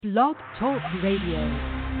Blog Talk Radio.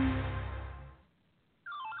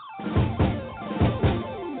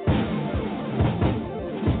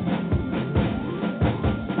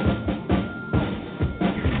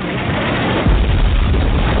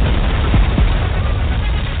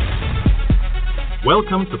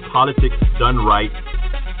 Welcome to Politics Done Right.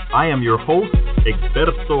 I am your host,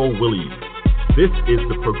 Egberto Willies. This is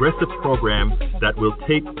the progressive program that will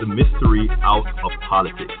take the mystery out of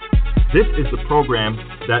politics. This is the program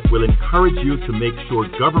that will encourage you to make sure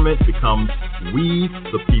government becomes we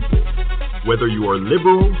the people. Whether you are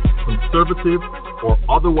liberal, conservative, or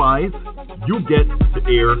otherwise, you get to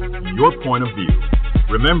air your point of view.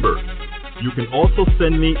 Remember, you can also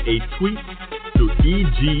send me a tweet to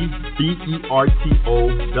EGBERTOWILLIES,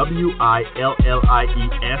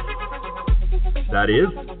 that is,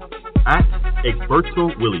 at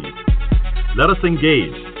Egberto Willies. Let us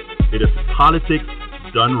engage. It is politics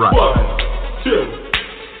done right. 1, 2,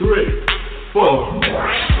 3, 4.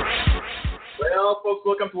 Well, folks,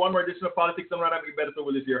 welcome to one more edition of Politics Done Right. I'm Egberto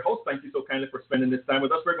Willies, your host. Thank you so kindly for spending this time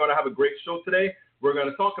with us. We're going to have a great show today. We're going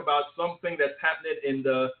to talk about something that's happening in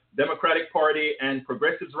the Democratic Party and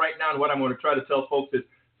progressives right now. And what I'm going to try to tell folks is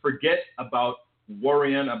forget about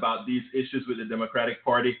worrying about these issues with the Democratic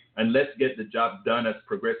Party and let's get the job done as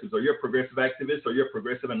progressives. Or you're a progressive activist, or you're a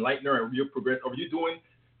progressive enlightener, or you're doing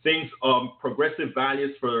things progressive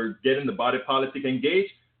values for getting the body politic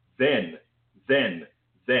engaged, then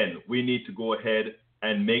we need to go ahead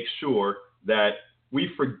and make sure that we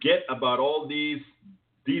forget about all these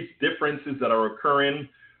differences that are occurring.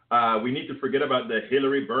 We need to forget about the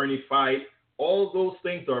Hillary-Bernie fight. All those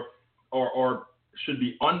things are should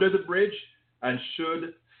be under the bridge and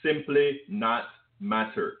should simply not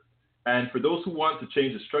matter. And for those who want to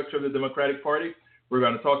change the structure of the Democratic Party, we're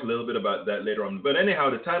going to talk a little bit about that later on. But anyhow,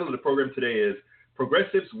 the title of the program today is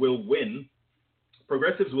Progressives Will Win.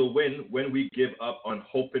 Progressives will win when we give up on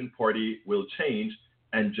hoping party will change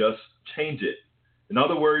and just change it. In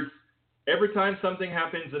other words, every time something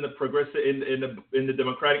happens in the in the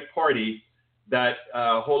Democratic Party that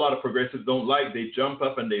a whole lot of progressives don't like, they jump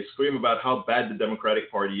up and they scream about how bad the Democratic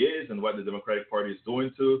Party is and what the Democratic Party is doing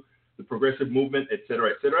to the progressive movement, et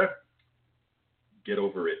cetera, et cetera. Get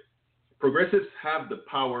over it. Progressives have the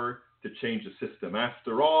power to change the system.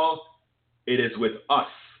 After all, it is with us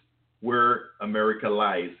where America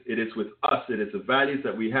lies. It is with us. It is the values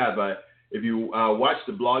that we have. If you watch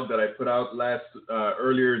the blog that I put out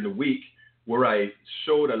earlier in the week, where I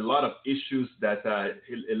showed a lot of issues that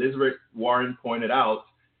Elizabeth Warren pointed out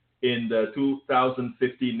in the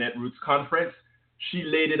 2015 Netroots Conference, she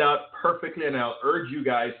laid it out perfectly, and I'll urge you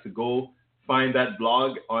guys to go find that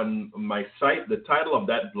blog on my site. The title of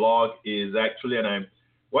that blog is actually, and I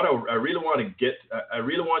really want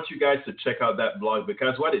you guys to check out that blog,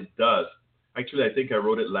 because what it does, actually, I think I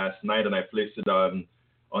wrote it last night and I placed it on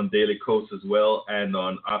Daily Kos as well and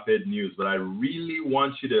on Op-Ed News, but I really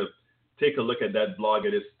want you to take a look at that blog.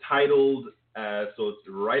 It is titled, so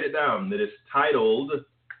write it down. It is titled,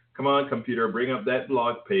 come on, computer, bring up that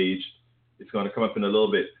blog page. It's going to come up in a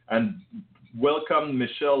little bit. And welcome,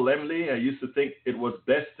 Michelle Lemley. I used to think it was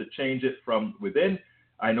best to change it from within.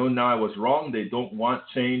 I know now I was wrong. They don't want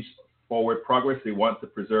change, forward progress. They want to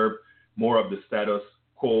preserve more of the status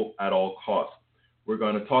quo at all costs. We're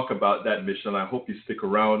going to talk about that, Michelle. I hope you stick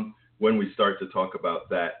around when we start to talk about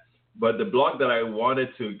that. But the blog that I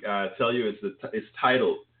wanted to tell you is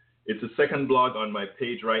titled, it's the second blog on my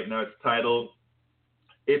page right now. It's titled,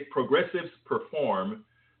 If Progressives Perform,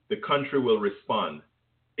 the Country Will Respond.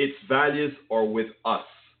 Its values are with us,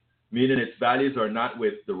 meaning its values are not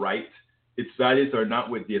with the right. Its values are not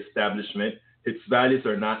with the establishment. Its values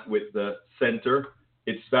are not with the center.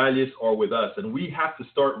 Its values are with us. And we have to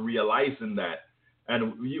start realizing that.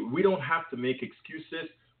 And we don't have to make excuses.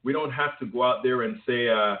 We don't have to go out there and say,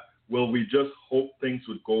 well, we just hope things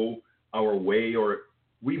would go our way, or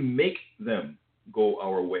we make them go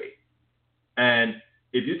our way. And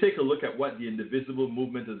if you take a look at what the Indivisible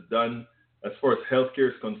movement has done as far as healthcare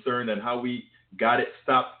is concerned and how we got it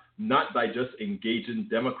stopped, not by just engaging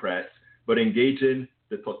Democrats, but engaging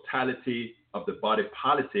the totality of the body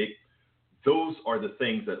politic, those are the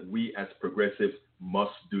things that we as progressives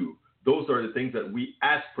must do. Those are the things that we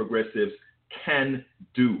as progressives can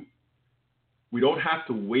do. We don't have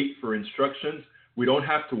to wait for instructions. We don't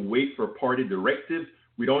have to wait for party directives.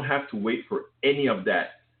 We don't have to wait for any of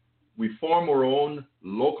that. We form our own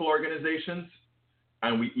local organizations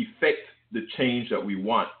and we effect the change that we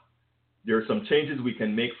want. There are some changes we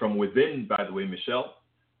can make from within, by the way, Michelle,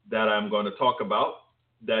 that I'm going to talk about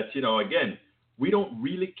that, again, we don't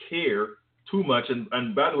really care too much.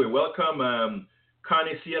 And by the way, welcome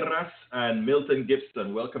Connie Sierras, and Milton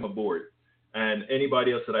Gibson. Welcome aboard. And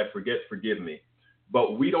anybody else that I forget, forgive me.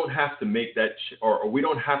 But we don't have to make that, or we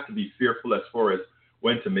don't have to be fearful as far as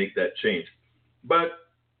when to make that change. But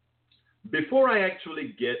before I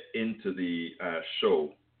actually get into the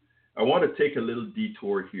show, I want to take a little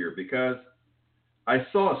detour here because I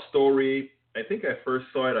saw a story. I think I first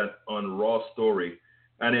saw it on Raw Story.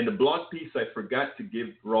 And in the blog piece, I forgot to give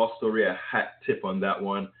Raw Story a hat tip on that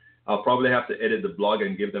one. I'll probably have to edit the blog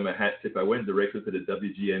and give them a hat tip. I went directly to the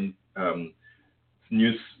WGN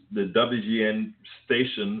news, the WGN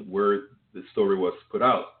station where the story was put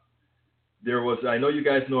out. There was, I know you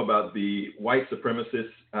guys know about the white supremacist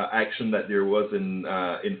action that there was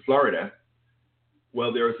in Florida.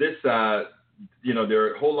 Well, there was this, there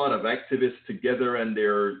are a whole lot of activists together and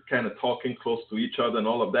they're kind of talking close to each other and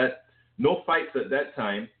all of that. No fights at that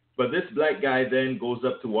time, but this black guy then goes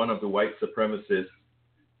up to one of the white supremacists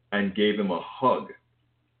and gave him a hug.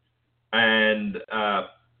 And,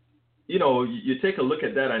 you take a look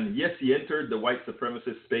at that, and yes, he entered the white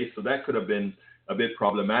supremacist space, so that could have been a bit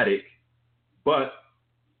problematic. But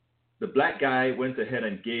the black guy went ahead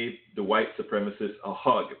and gave the white supremacist a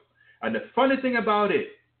hug. And the funny thing about it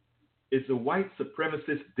is the white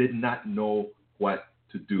supremacist did not know what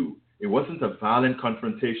to do. It wasn't a violent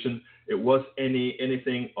confrontation. It was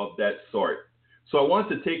anything of that sort. So I want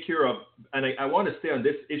to take care of, and I want to stay on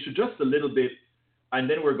this issue just a little bit, and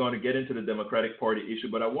then we're going to get into the Democratic Party issue.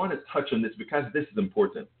 But I want to touch on this because this is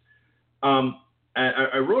important.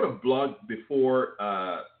 I wrote a blog before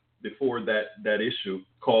that issue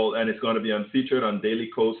called, and it's going to be featured on Daily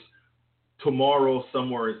Kos tomorrow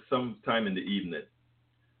sometime in the evening.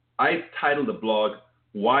 I titled the blog,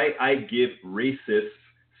 Why I Give Racists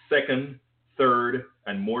Second, Third,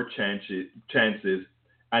 and More Chances,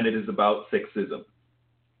 and it is about sexism.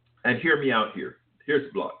 And hear me out here. Here's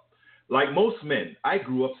the blog. Like most men, I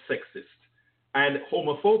grew up sexist and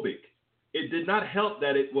homophobic. It did not help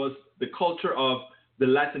that it was the culture of the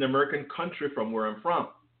Latin American country from where I'm from.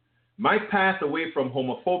 My path away from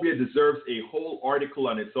homophobia deserves a whole article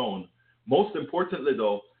on its own. Most importantly,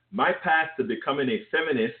 though, my path to becoming a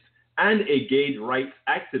feminist and a gay rights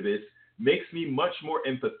activist makes me much more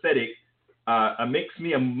empathetic. Makes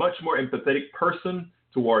me a much more empathetic person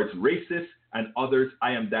towards racists and others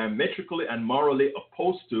I am diametrically and morally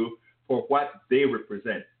opposed to for what they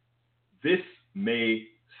represent. This may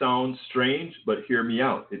sound strange, but hear me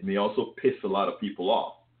out. It may also piss a lot of people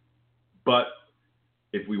off. But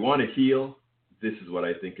if we want to heal, this is what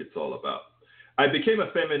I think it's all about. I became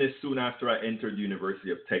a feminist soon after I entered the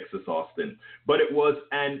University of Texas, Austin. But it was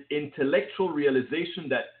an intellectual realization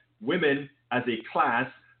that women as a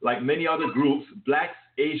class, like many other groups, blacks,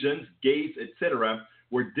 Asians, gays, etc.,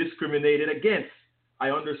 were discriminated against. I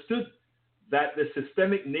understood that the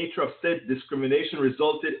systemic nature of said discrimination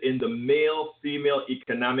resulted in the male-female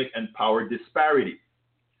economic and power disparity.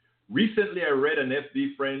 Recently, I read an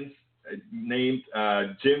FB friend named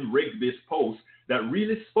Jim Rigby's post that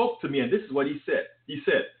really spoke to me, and this is what he said. He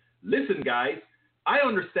said, "Listen, guys, I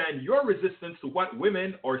understand your resistance to what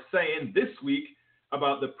women are saying this week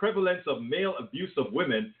about the prevalence of male abuse of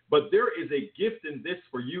women, but there is a gift in this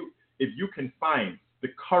for you if you can find the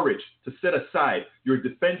courage to set aside your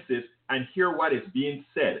defenses and hear what is being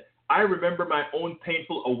said. I remember my own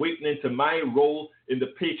painful awakening to my role in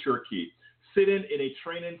the patriarchy, sitting in a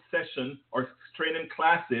training session or training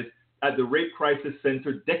classes at the Rape Crisis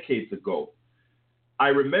Center decades ago. I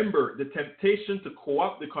remember the temptation to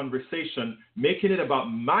co-opt the conversation, making it about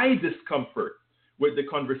my discomfort with the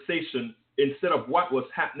conversation instead of what was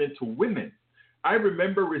happening to women. I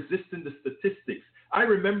remember resisting the statistics. I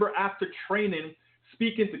remember after training,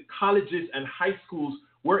 speaking to colleges and high schools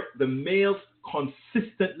where the males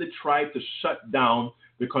consistently tried to shut down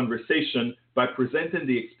the conversation by presenting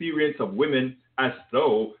the experience of women as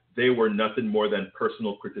though they were nothing more than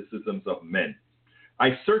personal criticisms of men.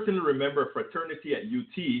 I certainly remember a fraternity at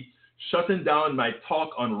UT shutting down my talk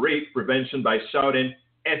on rape prevention by shouting,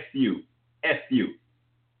 F you, F you.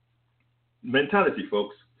 Mentality,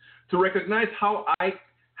 folks. To recognize how I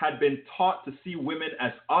had been taught to see women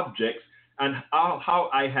as objects and how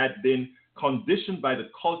I had been conditioned by the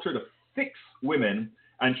culture to fix women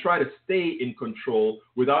and try to stay in control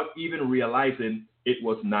without even realizing it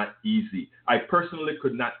was not easy. I personally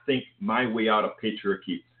could not think my way out of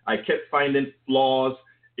patriarchy. I kept finding flaws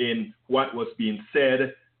in what was being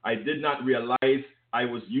said. I did not realize I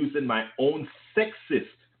was using my own sexist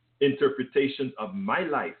interpretations of my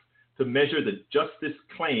life to measure the justice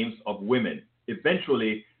claims of women.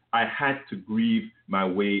 Eventually, I had to grieve my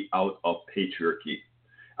way out of patriarchy.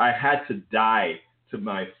 I had to die to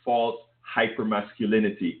my false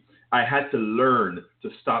hypermasculinity I had to learn to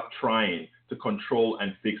stop trying to control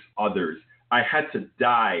and fix others. I had to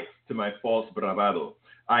die to my false bravado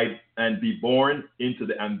and be born into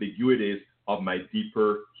the ambiguities of my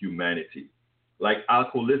deeper humanity. Like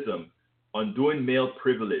alcoholism, undoing male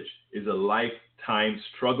privilege is a lifetime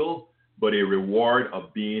struggle, but a reward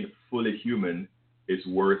of being fully human is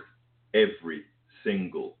worth every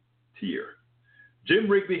single tear. Jim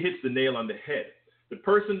Rigby hits the nail on the head. The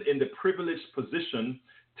person in the privileged position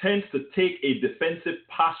tends to take a defensive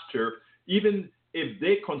posture, even if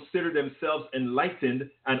they consider themselves enlightened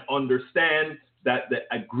and understand that the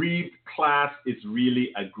aggrieved class is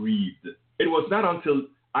really aggrieved. It was not until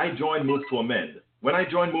I joined Move to Amend, when I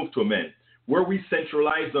joined Move to Amend, where we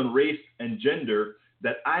centralized on race and gender,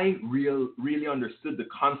 that I really understood the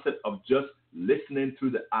concept of just listening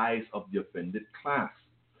through the eyes of the offended class.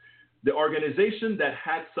 The organization that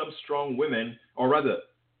had some strong women, or rather,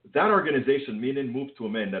 that organization, meaning Move to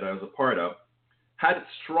Amend, that I was a part of, had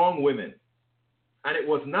strong women. And it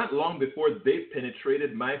was not long before they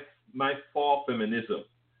penetrated my fall feminism.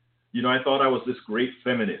 You know, I thought I was this great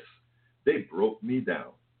feminist. They broke me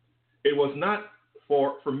down. It was not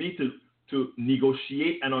for me to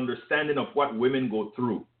negotiate an understanding of what women go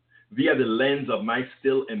through via the lens of my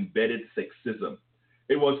still embedded sexism.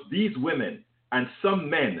 It was these women and some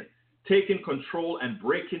men taking control and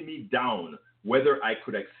breaking me down, whether I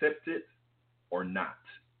could accept it or not.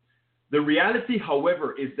 The reality,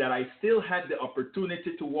 however, is that I still had the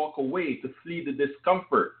opportunity to walk away, to flee the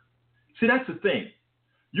discomfort. See, that's the thing.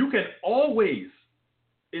 You can always,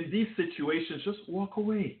 in these situations, just walk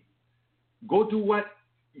away. Go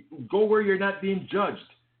where you're not being judged.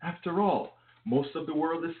 After all, most of the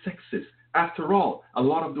world is sexist. After all, a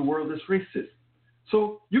lot of the world is racist.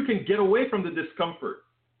 So you can get away from the discomfort,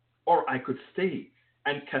 or I could stay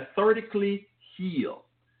and cathartically heal.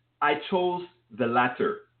 I chose the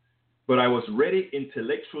latter, but I was ready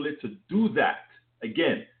intellectually to do that.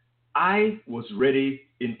 Again, I was ready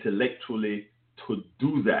intellectually to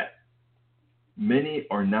do that. Many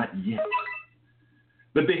are not yet.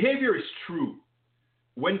 The behavior is true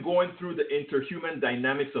when going through the interhuman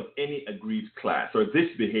dynamics of any aggrieved class, or this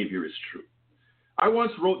behavior is true. I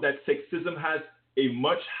once wrote that sexism has a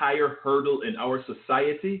much higher hurdle in our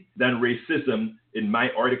society than racism in my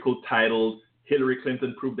article titled Hillary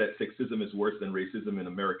Clinton Proved That Sexism is Worse Than Racism in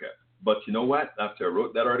America. But you know what? After I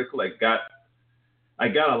wrote that article, I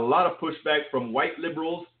got a lot of pushback from white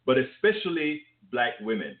liberals, but especially black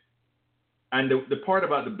women. And the part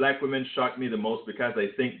about the black women shocked me the most, because I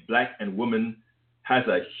think black and women has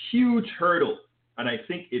a huge hurdle. And I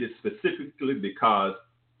think it is specifically because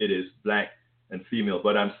it is black and female.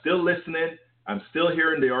 But I'm still listening. I'm still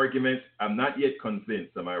hearing the arguments. I'm not yet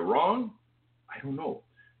convinced. Am I wrong? I don't know.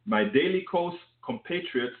 My Daily Kos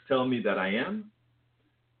compatriots tell me that I am,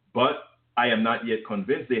 but I am not yet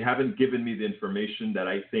convinced. They haven't given me the information that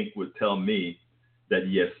I think would tell me that,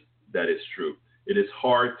 yes, that is true. It is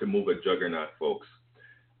hard to move a juggernaut, folks.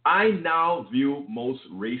 I now view most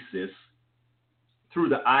racists through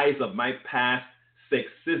the eyes of my past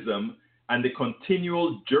sexism and the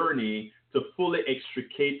continual journey to fully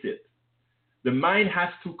extricate it. The mind has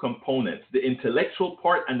two components, the intellectual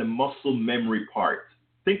part and the muscle memory part.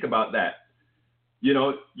 Think about that. You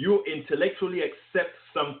know, you intellectually accept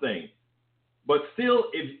something, but still,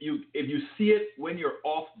 if you see it when you're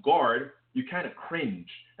off guard, you kind of cringe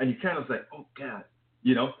and you kind of like, oh God,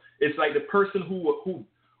 you know, it's like the person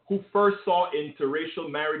who first saw interracial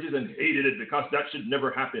marriages and hated it because that should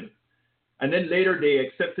never happen. And then later they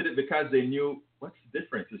accepted it because they knew, what's the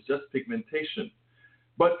difference? It's just pigmentation.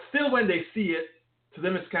 But still, when they see it, to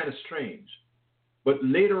them it's kind of strange. But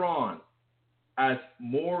later on, as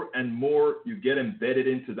more and more you get embedded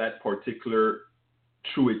into that particular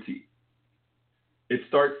truity, it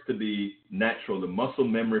starts to be natural. The muscle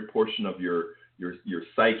memory portion of your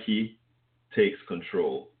psyche takes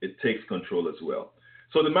control. It takes control as well.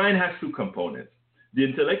 So the mind has two components, the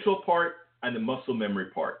intellectual part and the muscle memory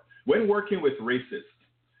part. When working with racists,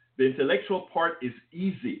 the intellectual part is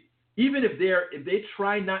easy. Even if they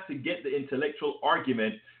try not to get the intellectual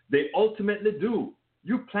argument, they ultimately do.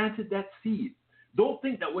 You planted that seed. Don't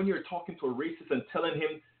think that when you're talking to a racist and telling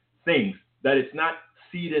him things that it's not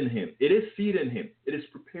seed in him. It is seed in him. It is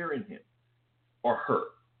preparing him or her.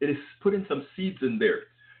 It is putting some seeds in there,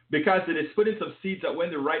 because it is putting some seeds that when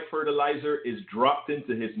the right fertilizer is dropped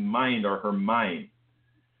into his mind or her mind,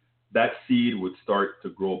 that seed would start to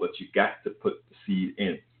grow, but you got to put the seed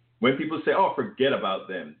in. When people say, oh, forget about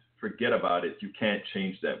them, forget about it, you can't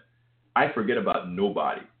change them. I forget about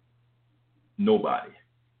nobody. Nobody.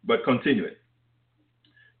 But continuing.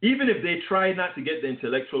 Even if they try not to get the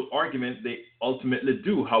intellectual argument, they ultimately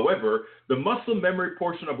do. However, the muscle memory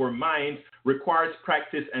portion of our minds requires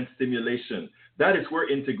practice and stimulation. That is where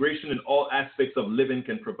integration in all aspects of living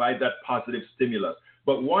can provide that positive stimulus.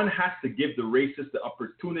 But one has to give the racist the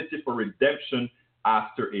opportunity for redemption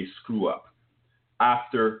after a screw up,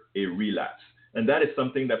 after a relapse. And that is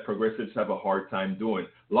something that progressives have a hard time doing.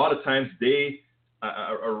 A lot of times a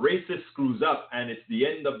racist screws up and it's the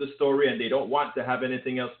end of the story and they don't want to have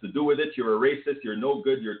anything else to do with it. You're a racist, you're no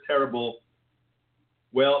good, you're terrible.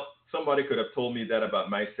 Well, somebody could have told me that about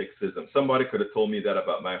my sexism. Somebody could have told me that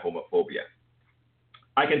about my homophobia.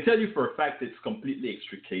 I can tell you for a fact it's completely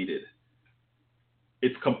extricated.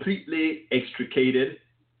 It's completely extricated,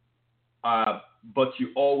 but you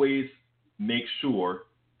always make sure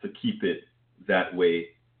to keep it that way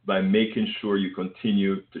by making sure you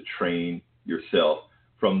continue to train yourself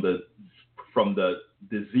from the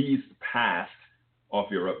diseased past of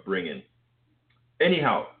your upbringing.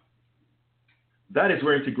 Anyhow, that is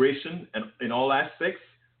where integration and in all aspects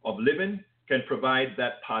of living can provide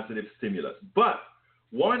that positive stimulus. But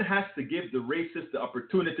one has to give the racist the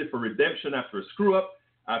opportunity for redemption after a screw up,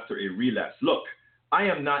 after a relapse. Look, I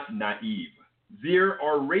am not naive. There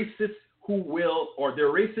are racists there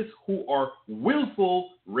are racists who are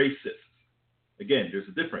willful racists. Again, there's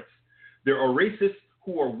a difference. There are racists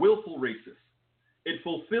who are willful racists. It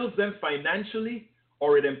fulfills them financially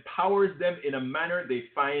or it empowers them in a manner they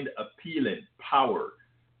find appealing. Power,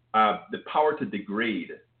 the power to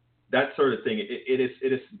degrade, that sort of thing.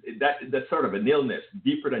 That's sort of an illness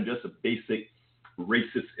deeper than just a basic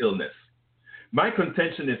racist illness. My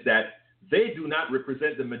contention is that they do not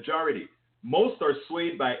represent the majority. Most are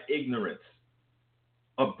swayed by ignorance,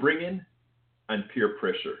 upbringing, and peer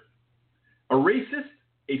pressure. A racist,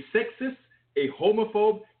 a sexist, a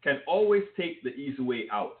homophobe can always take the easy way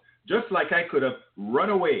out. Just like I could have run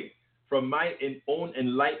away from my own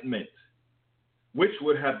enlightenment, which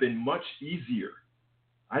would have been much easier.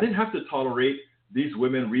 I didn't have to tolerate these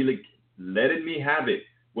women really letting me have it.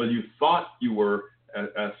 Well, you thought you were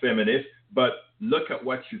a feminist, but look at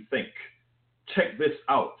what you think. Check this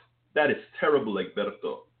out. That is terrible,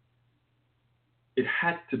 Egberto. It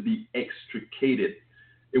had to be extricated.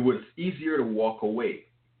 It was easier to walk away.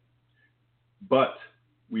 But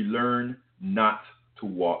we learn not to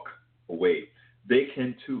walk away. They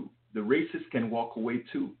can too. The racists can walk away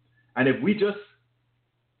too. And if we just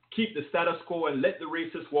keep the status quo and let the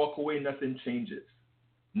racists walk away, nothing changes.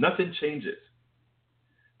 Nothing changes.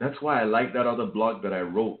 That's why I like that other blog that I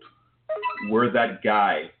wrote where that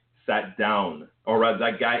guy sat down, or rather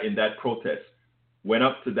that guy in that protest went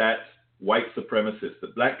up to that white supremacist.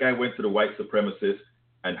 The black guy went to the white supremacist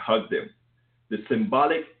and hugged him. The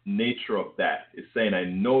symbolic nature of that is saying, I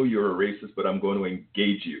know you're a racist, but I'm going to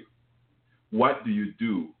engage you. What do you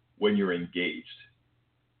do when you're engaged?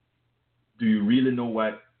 Do you really know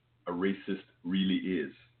what a racist really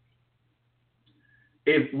is?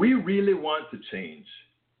 If we really want to change,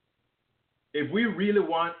 if we really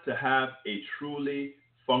want to have a truly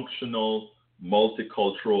functional,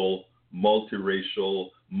 multicultural, multiracial,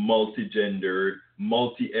 multigendered,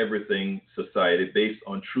 multi-everything society based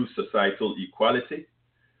on true societal equality,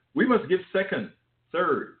 we must give second,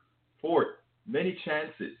 third, fourth, many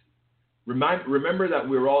chances. Remember that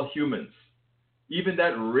we're all humans. Even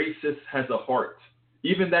that racist has a heart.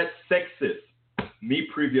 Even that sexist, me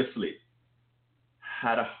previously,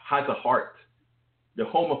 has a heart. The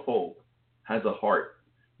homophobe has a heart.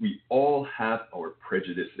 We all have our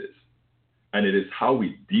prejudices. And it is how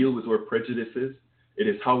we deal with our prejudices. It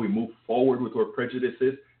is how we move forward with our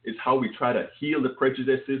prejudices. It's how we try to heal the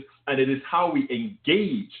prejudices. And it is how we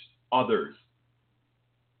engage others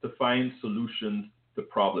to find solutions to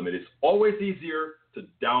problem. It is always easier to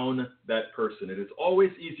down that person. It is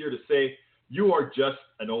always easier to say, you are just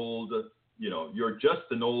an old, you're just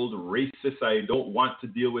an old racist. I don't want to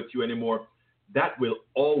deal with you anymore. That will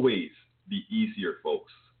always be easier,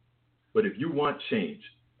 folks. But if you want change,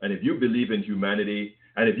 and if you believe in humanity,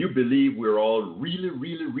 and if you believe we're all really,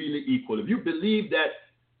 really, really equal, if you believe that,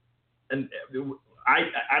 and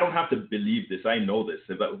I don't have to believe this, I know this,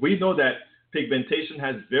 but we know that pigmentation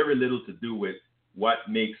has very little to do with what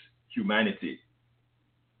makes humanity,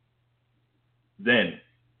 then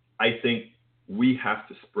I think we have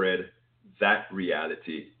to spread that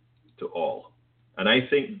reality to all. And I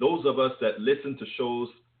think those of us that listen to shows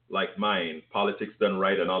like mine, Politics Done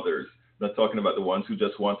Right and others, not talking about the ones who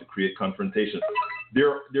just want to create confrontation.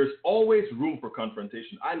 There's always room for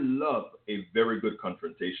confrontation. I love a very good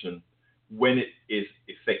confrontation when it is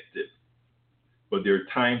effective. But there are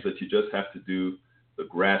times that you just have to do the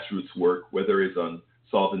grassroots work, whether it's on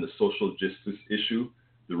solving the social justice issue,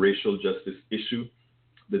 the racial justice issue,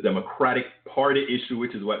 the Democratic Party issue,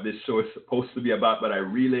 which is what this show is supposed to be about. But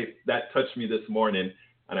that touched me this morning,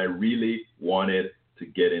 and I really wanted to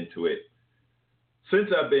get into it. Since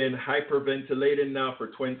I've been hyperventilating now for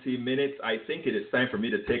 20 minutes, I think it is time for me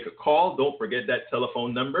to take a call. Don't forget that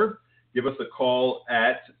telephone number. Give us a call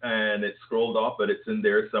and it's scrolled off, but it's in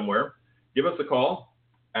there somewhere. Give us a call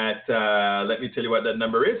at, let me tell you what that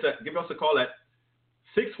number is. Give us a call at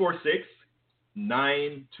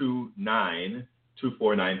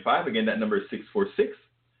 646-929-2495. Again, that number is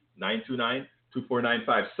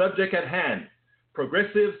 646-929-2495. Subject at hand,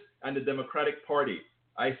 progressives and the Democratic Party.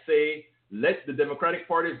 I say, let the Democratic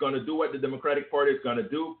Party is going to do what the Democratic Party is going to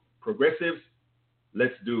do. Progressives,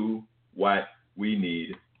 let's do what we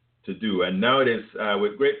need to do. And now it is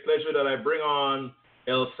with great pleasure that I bring on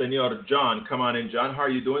El Senor John. Come on in, John. How are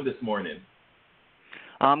you doing this morning?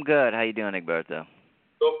 I'm good. How you doing, Egberto?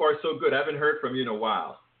 So far, so good. I haven't heard from you in a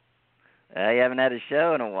while. You haven't had a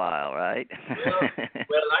show in a while, right?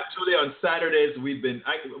 well, actually, on Saturdays, we've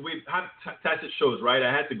had tacit shows, right?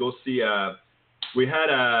 I had to go see, we had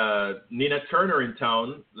Nina Turner in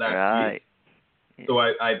town last week. So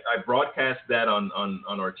I broadcast that on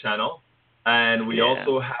our channel. And we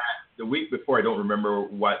also had, the week before, I don't remember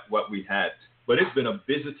what we had. But it's been a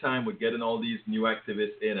busy time with getting all these new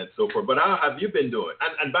activists in and so forth. But how have you been doing?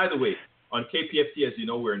 And by the way, on KPFT, as you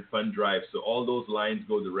know, we're in fund drive. So all those lines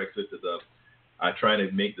go directly to the trying to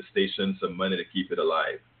make the station some money to keep it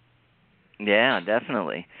alive. Yeah,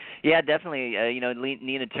 definitely.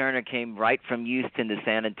 Nina Turner came right from Houston to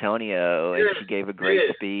San Antonio, and she gave a great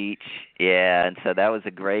speech. Yeah, and so that was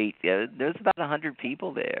a great. There was about 100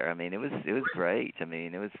 people there. I mean, it was great. I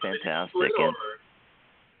mean, it was fantastic. And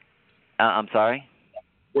I'm sorry.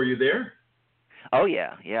 Were you there? Oh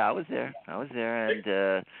yeah, I was there, and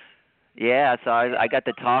so I got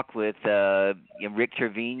to talk with Rick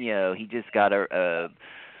Trevino. He just got a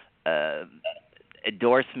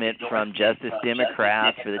endorsement from Justice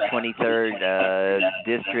Democrats for the 23rd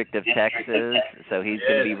District of Texas. So he's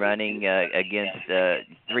going to be running against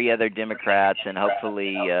 3 other Democrats, and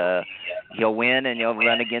hopefully he'll win, and he'll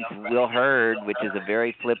run against Will Hurd, which is a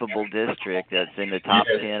very flippable district. That's in the top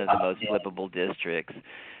 10 of the most flippable districts.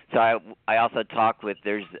 So I also talked with,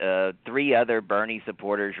 there's 3 other Bernie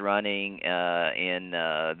supporters running in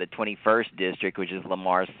the 21st district, which is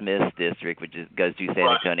Lamar Smith's district, which goes through San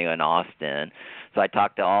Antonio and Austin. So I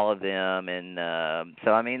talked to all of them, and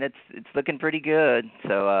so I mean it's looking pretty good.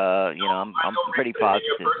 So I'm pretty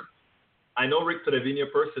positive. I know Rick Trevino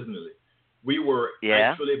personally. We were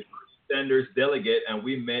actually Sanders delegate, and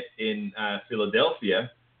we met in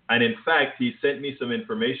Philadelphia. And in fact, he sent me some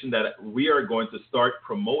information that we are going to start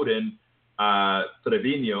promoting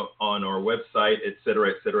Trevino on our website, et cetera,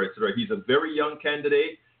 et cetera, et cetera. He's a very young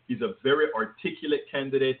candidate. He's a very articulate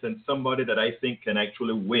candidate, and somebody that I think can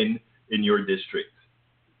actually win in your district.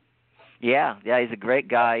 Yeah, he's a great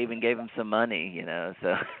guy. I even gave him some money,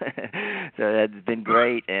 so so that's been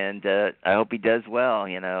great, and I hope he does well,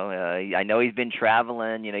 I know he's been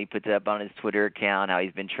traveling, he puts up on his Twitter account how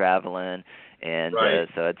he's been traveling, and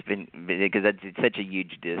so it's been, because it's such a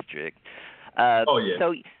huge district.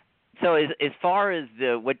 So as far as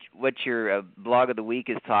what your blog of the week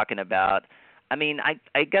is talking about, I mean,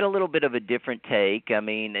 I got a little bit of a different take. I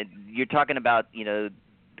mean, you're talking about,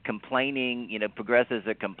 complaining, progressives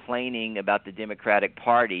are complaining about the Democratic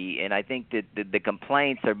Party, and I think that the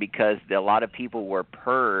complaints are because a lot of people were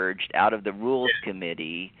purged out of the Rules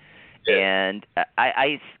Committee, and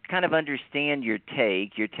I kind of understand your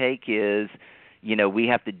take. Your take is, we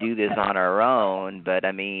have to do this on our own, but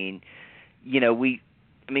I mean,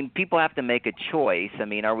 people have to make a choice. I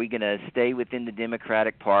mean, are we going to stay within the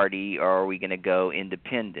Democratic Party, or are we going to go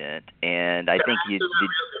independent? And I think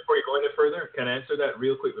before you go any further, can I answer that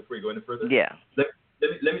real quick before you go any further? Yeah.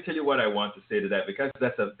 Let me tell you what I want to say to that, because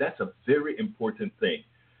that's a very important thing.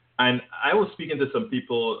 And I was speaking to some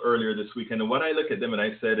people earlier this weekend, and what I look at them and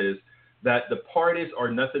I said is that the parties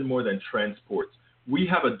are nothing more than transports. We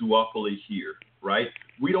have a duopoly here, right?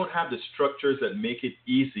 We don't have the structures that make it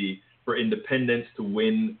easy for independents to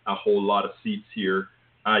win a whole lot of seats here,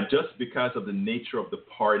 just because of the nature of the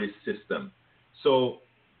party system. So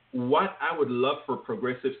what I would love for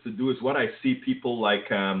progressives to do is what I see people like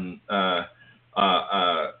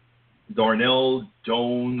Darnell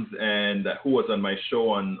Jones, and who was on my show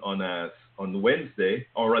on Wednesday,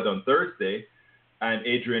 or rather on Thursday, and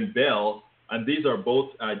Adrian Bell, and these are both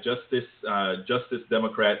Justice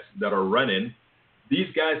Democrats that are running. These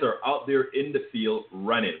guys are out there in the field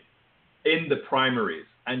running in the primaries,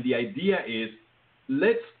 and the idea is,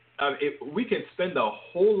 we can spend a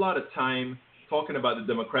whole lot of time talking about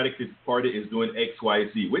the Democratic Party is doing X, Y,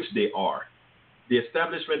 Z, which they are. The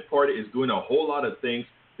establishment party is doing a whole lot of things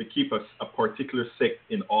to keep a particular sect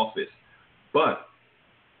in office. But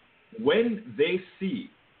when they see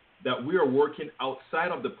that we are working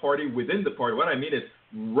outside of the party, within the party, what I mean is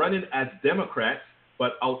running as Democrats,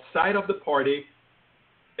 but outside of the party,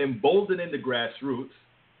 emboldening the grassroots.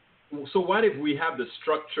 So what if we have the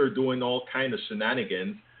structure doing all kind of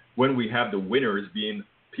shenanigans when we have the winners being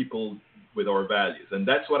people with our values? And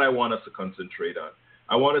that's what I want us to concentrate on.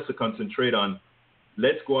 I want us to concentrate on,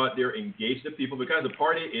 let's go out there, engage the people, because the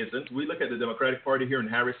party isn't. We look at the Democratic Party here in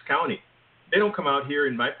Harris County. They don't come out here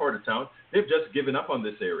in my part of town. They've just given up on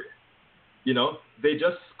this area. You know, they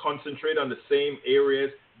just concentrate on the same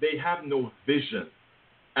areas. They have no vision.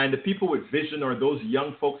 And the people with vision are those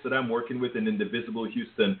young folks that I'm working with in Indivisible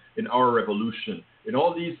Houston, in Our Revolution, in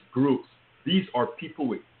all these groups. These are people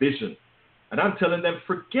with vision. And I'm telling them,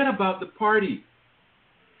 forget about the party.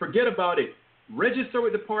 Forget about it. Register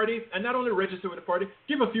with the party, and not only register with the party,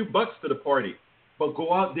 give a few bucks to the party, but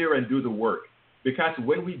go out there and do the work. Because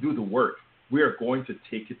when we do the work, we are going to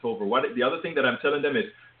take it over. The other thing that I'm telling them is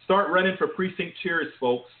start running for precinct chairs,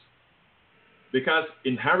 folks. Because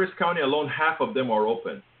in Harris County alone, half of them are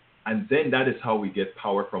open. And then that is how we get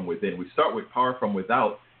power from within. We start with power from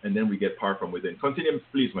without, and then we get power from within. Continue,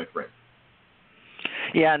 please, my friend.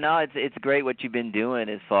 Yeah, no, it's great what you've been doing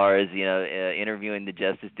as far as, you know, interviewing the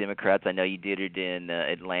Justice Democrats. I know you did it in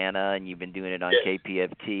Atlanta, and you've been doing it on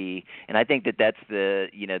KPFT. And I think that's the,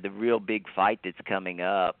 you know, the real big fight that's coming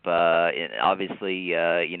up. Obviously,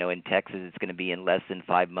 you know, in Texas, it's going to be in less than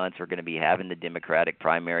 5 months. We're going to be having the Democratic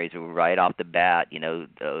primaries right off the bat. You know,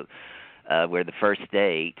 we're the first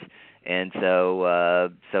state. And so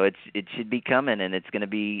it should be coming, and it's going to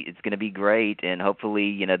be great, and hopefully,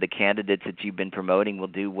 you know, the candidates that you've been promoting will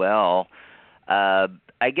do well.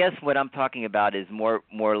 I guess what I'm talking about is more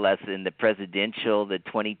or less in the presidential, the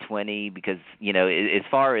 2020, because, you know, as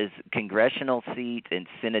far as congressional seats and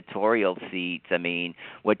senatorial seats, I mean,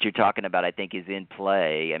 what you're talking about, I think, is in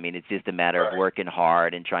play. I mean, it's just a matter of working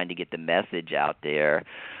hard and trying to get the message out there.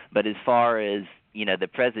 But as far as, you know, the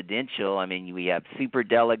presidential, I mean, we have super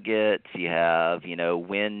delegates, you have, you know,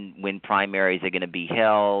 when primaries are going to be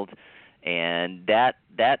held, and that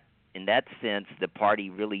in that sense, the party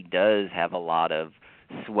really does have a lot of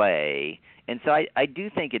sway. And so I do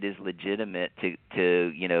think it is legitimate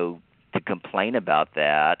to you know, to complain about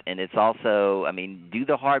that. And it's also, I mean, do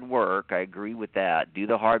the hard work. I agree with that. Do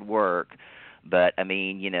the hard work. But, I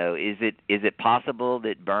mean, you know, is it possible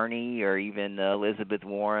that Bernie or even Elizabeth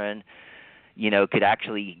Warren, you know, could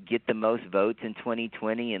actually get the most votes in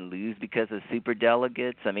 2020 and lose because of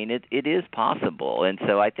superdelegates? I mean, it is possible. And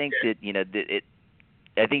so I think that, you know,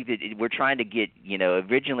 I think that we're trying to get, you know,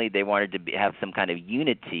 originally they wanted to have some kind of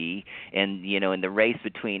unity, and, you know, in the race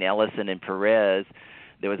between Ellison and Perez,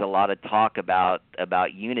 there was a lot of talk about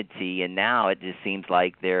unity, and now it just seems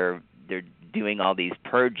like they're doing all these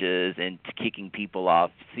purges and kicking people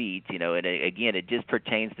off seats, you know, and again, it just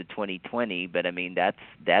pertains to 2020, but I mean,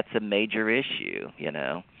 that's a major issue, you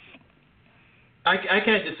know. I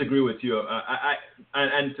can't disagree with you.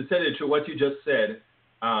 And to tell you the truth, what you just said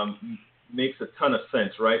makes a ton of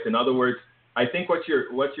sense, right? In other words, I think what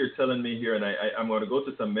you're telling me here, and I'm going to go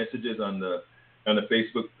to some messages on the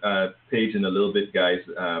Facebook page in a little bit, guys.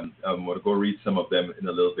 I'm going to go read some of them in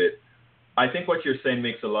a little bit. I think what you're saying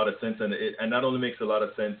makes a lot of sense, and not only makes a lot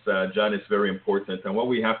of sense, John, it's very important. And what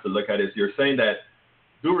we have to look at is you're saying that,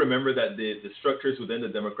 do remember that the structures within the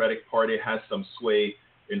Democratic Party has some sway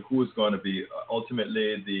in who is going to be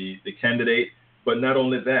ultimately the candidate. But not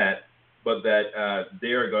only that, but that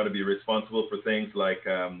they are going to be responsible for things like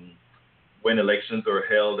when elections are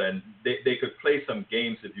held, and they could play some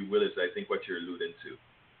games, if you will, is I think what you're alluding to.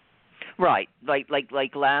 Right,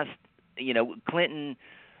 like last, you know, Clinton.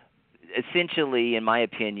 Essentially, in my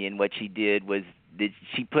opinion, what she did was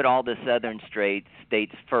she put all the southern states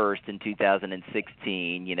first in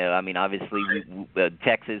 2016. You know, I mean, obviously,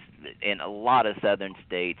 Texas and a lot of southern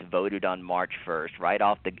states voted on March 1st, right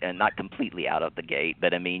off not completely out of the gate,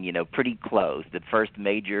 but I mean, you know, pretty close. The first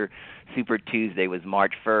major Super Tuesday was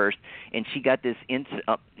March 1st, and she got this,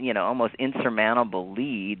 you know, almost insurmountable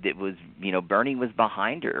lead that was, you know, Bernie was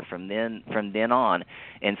behind her from then on.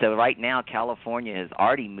 And so right now, California has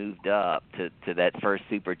already moved up to that first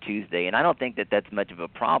Super Tuesday, and I don't think that that's much of a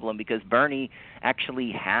problem because Bernie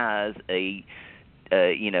actually has a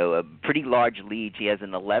pretty large lead. She has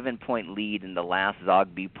an 11-point lead in the last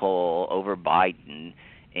Zogby poll over Biden,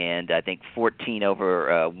 and I think 14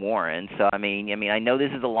 over Warren. So I mean, I know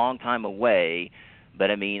this is a long time away, But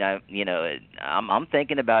I mean, I'm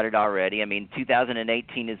thinking about it already. I mean,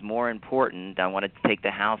 2018 is more important. I want to take the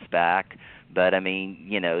House back, but I mean,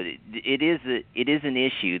 it is an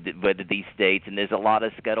issue with these states, and there's a lot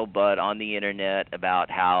of scuttlebutt on the internet about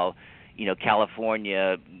how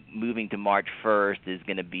California moving to March 1st is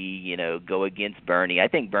going to be, go against Bernie. I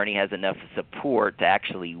think Bernie has enough support to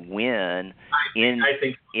actually win in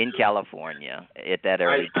California at that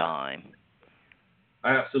early time.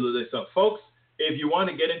 Absolutely. So, folks, if you want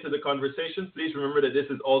to get into the conversation, please remember that this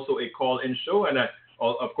is also a call-in show, and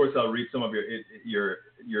of course I'll read some of your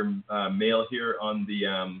mail here on the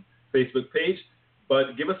Facebook page.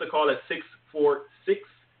 But give us a call at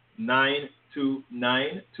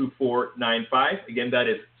 646-929-2495. Again, that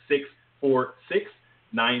is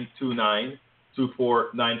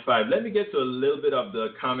 646-929-2495. Let me get to a little bit of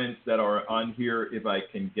the comments that are on here if I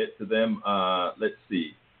can get to them. Let's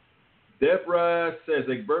see. Deborah says,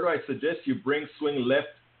 Egberto, I suggest you bring Swing Left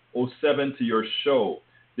 07 to your show.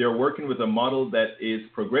 They're working with a model that is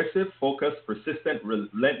progressive, focused, persistent,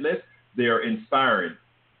 relentless. They are inspiring.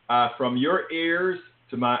 From your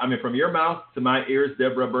mouth to my ears,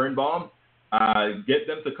 Deborah Birnbaum. Get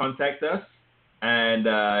them to contact us, and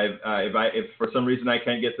if for some reason I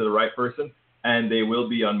can't get to the right person, and they will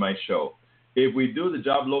be on my show. If we do the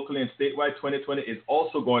job locally and statewide, 2020 is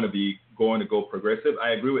also going to go progressive. I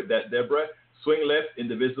agree with that, Deborah. Swing Left,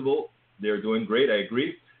 Indivisible, they're doing great. I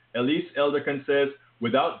agree. Elise Elderkin says,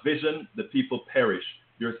 without vision, the people perish.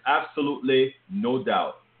 There's absolutely no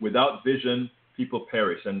doubt. Without vision, people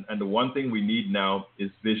perish. And the one thing we need now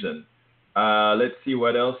is vision. Let's see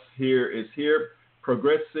what else is here.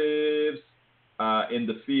 Progressives in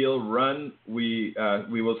the field, run. We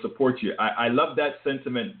will support you. I love that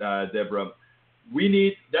sentiment, Deborah.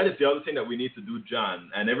 That is the other thing that we need to do,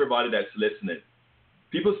 John, and everybody that's listening.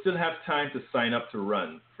 People still have time to sign up to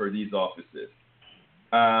run for these offices.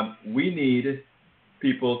 We need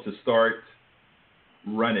people to start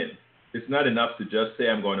running. It's not enough to just say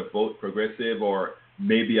I'm going to vote progressive or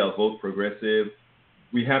maybe I'll vote progressive.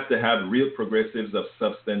 We have to have real progressives of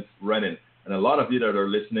substance running. And a lot of you that are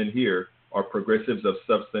listening here are progressives of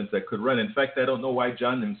substance that could run. In fact, I don't know why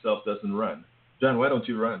John himself doesn't run. John, why don't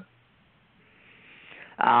you run?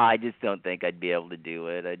 I just don't think I'd be able to do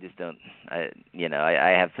it. I just don't. I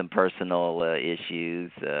have some personal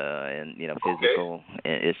issues and physical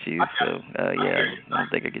issues. So I don't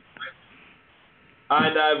think I could.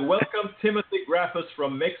 And I welcome Timothy Graffus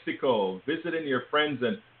from Mexico, visiting your friends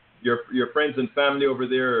and your friends and family over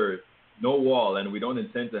there. No wall, and we don't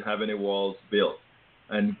intend to have any walls built.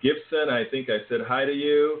 And Gibson, I think I said hi to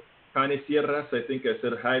you. Connie Sierras, I think I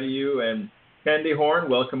said hi to you. And Candy Horn,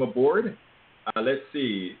 welcome aboard. Let's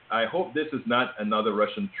see. I hope this is not another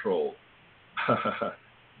Russian troll.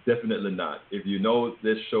 Definitely not. If you know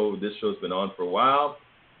this show's been on for a while,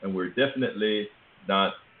 and we're definitely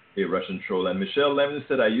not a Russian troll. And Michelle Lemon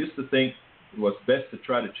said, I used to think it was best to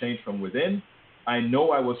try to change from within. I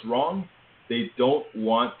know I was wrong. They don't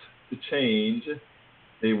want to change.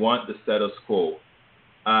 They want the status quo.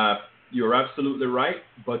 You're absolutely right.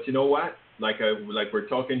 But you know what? Like we're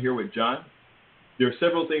talking here with John, there are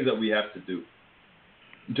several things that we have to do.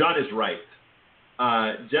 John is right.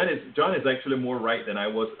 John is actually more right than I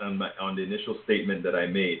was on the initial statement that I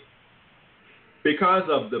made. Because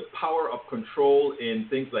of the power of control in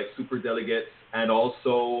things like superdelegates, and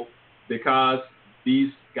also because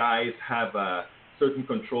these guys have certain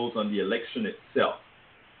controls on the election itself,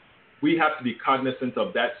 we have to be cognizant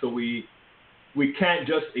of that. So we can't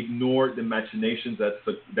just ignore the machinations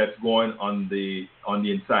that's going on the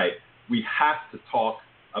inside. We have to talk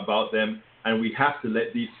about them, and we have to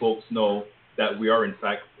let these folks know that we are in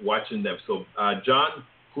fact watching them. So, John,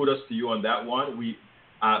 kudos to you on that one.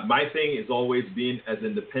 My thing is always being as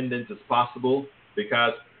independent as possible,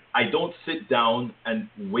 because I don't sit down and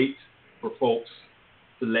wait for folks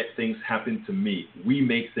to let things happen to me. We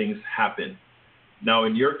make things happen. Now,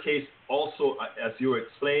 in your case, also, as you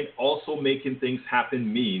explained, also making things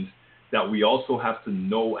happen means that we also have to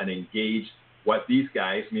know and engage what these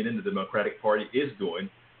guys, meaning the Democratic Party, is doing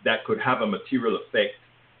that could have a material effect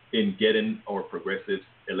in getting our progressives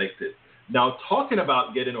elected. Now, talking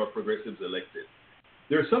about getting our progressives elected,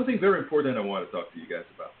 there's something very important I want to talk to you guys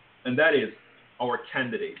about, and that is our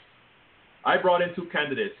candidates. I brought in two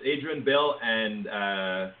candidates, Adrian Bell and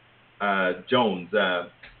Jones,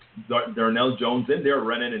 Darnell Jones, and they're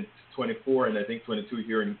running in 24 and I think 22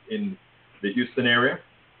 here in the Houston area.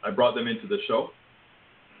 I brought them into the show.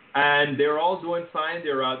 And they're all doing fine.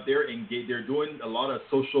 They're out there engaged. They're doing a lot of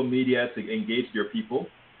social media to engage their people.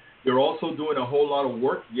 They're also doing a whole lot of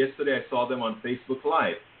work. Yesterday I saw them on Facebook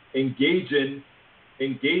Live, engaging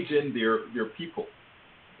their people.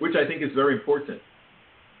 which I think is very important.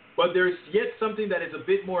 But there's yet something that is a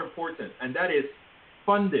bit more important, and that is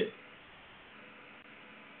funding.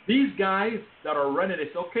 These guys that are running,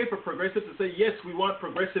 it's okay for progressives to say, yes, we want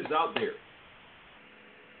progressives out there.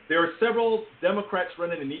 There are several Democrats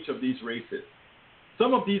running in each of these races.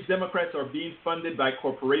 Some of these Democrats are being funded by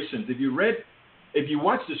corporations. If you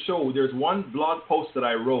watch the show, there's one blog post that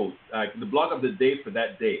I wrote, the blog of the day for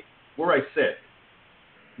that day, where I said,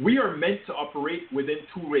 we are meant to operate within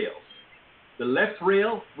two rails. The left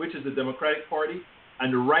rail, which is the Democratic Party,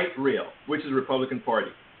 and the right rail, which is the Republican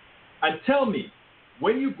Party. And tell me,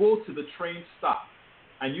 when you go to the train stop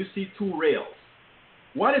and you see two rails,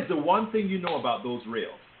 what is the one thing you know about those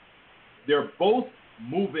rails? They're both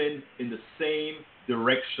moving in the same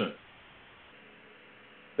direction.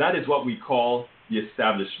 That is what we call the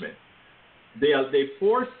establishment. They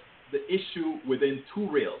force the issue within two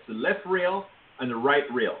rails, the left rail and the right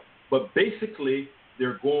rail. But basically,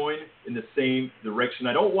 they're going in the same direction.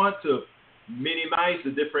 I don't want to minimize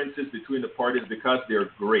the differences between the parties because they're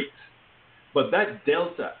great. But that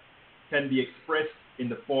delta can be expressed in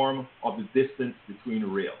the form of the distance between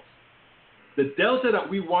rails. The delta that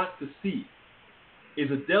we want to see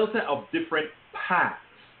is a delta of different paths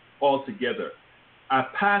altogether, a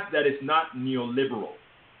path that is not neoliberal.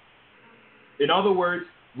 In other words,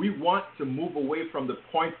 we want to move away from the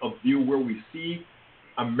point of view where we see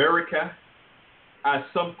America as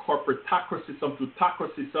some corporatocracy, some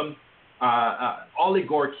plutocracy, some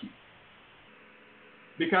oligarchy.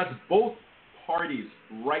 Because both parties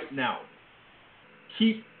right now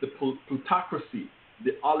keep the plutocracy,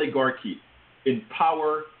 the oligarchy, in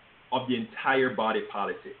power of the entire body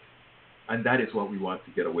politic. And that is what we want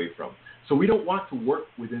to get away from. So we don't want to work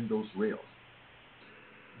within those rails.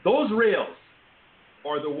 Those rails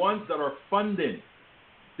are the ones that are funding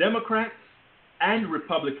Democrats and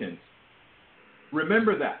Republicans.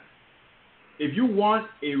 Remember that. If you want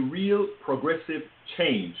a real progressive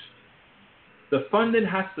change, the funding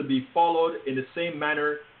has to be followed in the same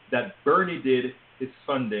manner that Bernie did his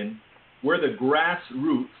funding, where the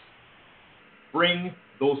grassroots bring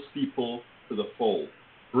those people to the fold,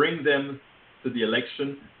 bring them to the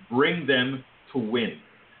election, bring them to win,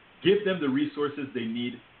 give them the resources they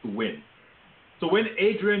need to win. So when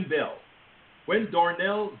Adrian Bell, when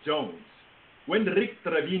Darnell Jones, when Rick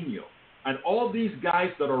Trevino, and all these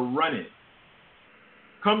guys that are running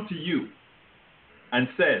come to you and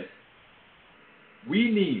says,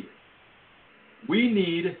 we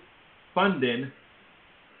need funding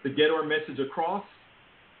to get our message across,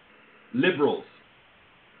 liberals,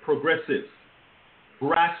 progressives,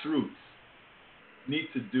 grassroots need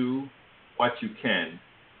to do what you can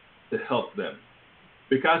to help them.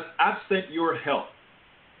 Because absent your help,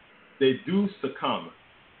 they do succumb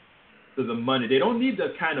to the money. They don't need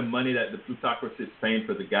the kind of money that the plutocracy is paying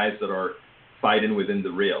for the guys that are fighting within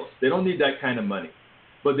the rails. They don't need that kind of money.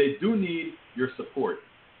 But they do need your support.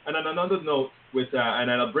 And on another note,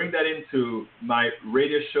 and I'll bring that into my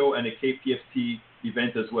radio show and the KPFT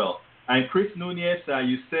event as well. And Chris Nunez,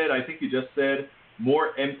 you said, I think you just said,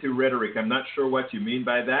 more empty rhetoric. I'm not sure what you mean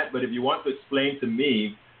by that, but if you want to explain to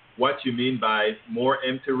me what you mean by more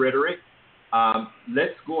empty rhetoric,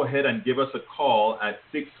 let's go ahead and give us a call at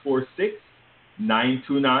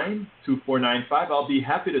 646-929-2495. I'll be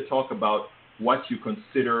happy to talk about what you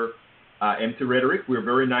consider empty rhetoric. We're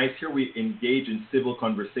very nice here. We engage in civil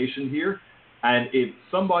conversation here. And if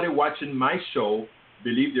somebody watching my show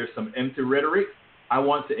believes there's some empty rhetoric, I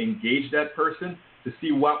want to engage that person to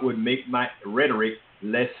see what would make my rhetoric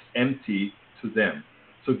less empty to them.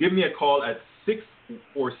 So give me a call at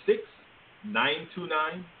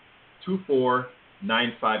 646-929-2495.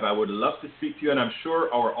 I would love to speak to you, and I'm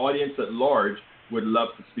sure our audience at large would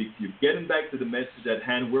love to speak to you. Getting back to the message at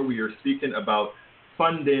hand, where we are speaking about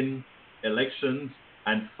funding elections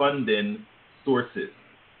and funding sources.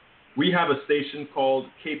 We have a station called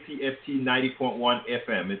KPFT 90.1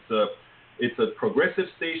 FM. It's a progressive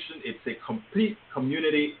station. It's a complete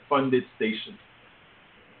community-funded station.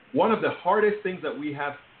 One of the hardest things that we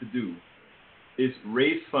have to do is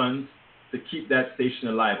raise funds to keep that station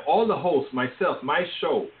alive. All the hosts, myself, my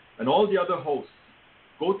show, and all the other hosts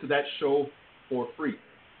go to that show for free.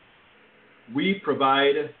 We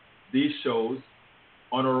provide these shows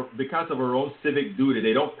because of our own civic duty.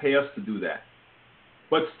 They don't pay us to do that.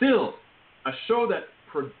 But still, a show that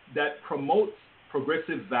promotes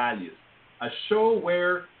progressive values, a show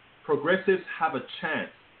where progressives have a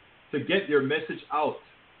chance to get their message out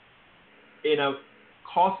in an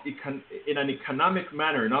economic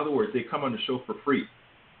manner. In other words, they come on the show for free.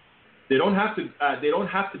 They don't have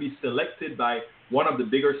to be selected by one of the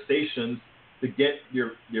bigger stations to get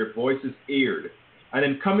their voices aired. And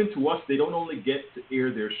then coming to us, they don't only get to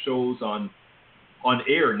air their shows on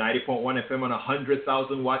air, 90.1 FM on a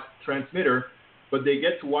 100,000 watt transmitter, but they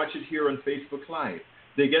get to watch it here on Facebook Live.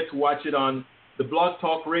 They get to watch it on the Blog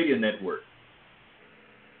Talk Radio Network.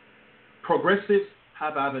 Progressives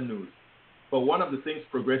have avenues, but one of the things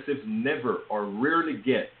progressives never or rarely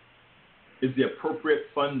get is the appropriate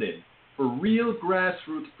funding for real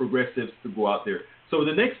grassroots progressives to go out there. So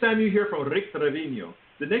the next time you hear from Rick Trevino,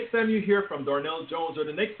 the next time you hear from Darnell Jones, or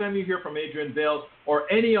the next time you hear from Adrian Bell,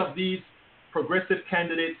 or any of these progressive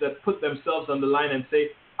candidates that put themselves on the line and say,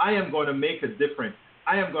 I am going to make a difference.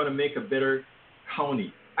 I am going to make a better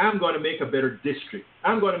county. I am going to make a better district.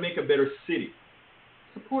 I'm going to make a better city.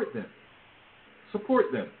 Support them.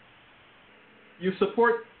 Support them. You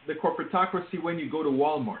support the corporatocracy when you go to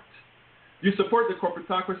Walmart. You support the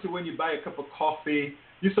corporatocracy when you buy a cup of coffee.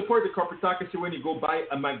 You support the corporatocracy when you go buy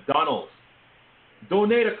a McDonald's.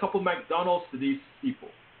 Donate a couple McDonald's to these people.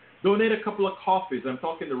 Donate a couple of coffees. I'm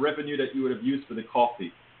talking the revenue that you would have used for the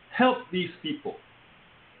coffee. Help these people.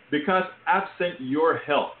 Because absent your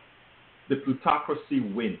help, the plutocracy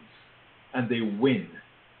wins. And they win.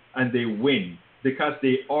 And they win because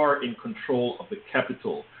they are in control of the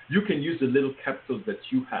capital. You can use the little capital that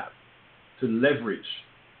you have to leverage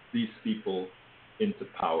these people into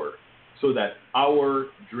power so that our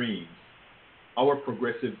dreams, our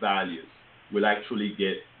progressive values will actually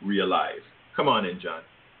get realized. Come on in, John.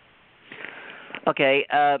 Okay,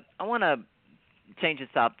 I want to change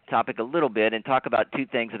the topic a little bit and talk about two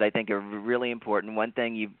things that I think are really important. One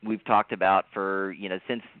thing we've talked about for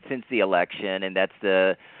since the election, and that's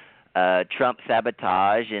the Trump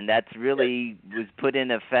sabotage, and that's really was put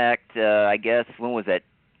in effect. I guess when was that?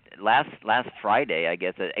 Last Friday, I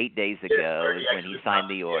guess, 8 days ago, is when he signed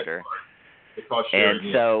the order.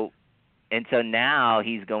 And so now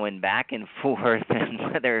he's going back and forth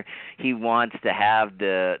on whether he wants to have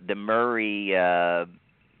the Murray,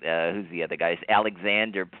 who's the other guy,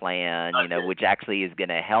 Alexander plan, which actually is going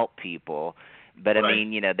to help people. But I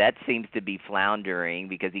mean, that seems to be floundering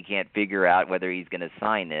because he can't figure out whether he's going to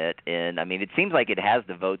sign it. And I mean, it seems like it has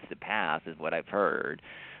the votes to pass, is what I've heard.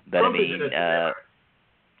 But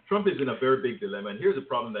Trump is in a very big dilemma, and here's the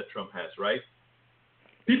problem that Trump has, right?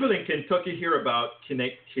 People in Kentucky hear about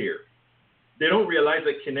Connect Care. They don't realize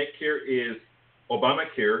that Connect Care is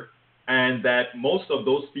Obamacare, and that most of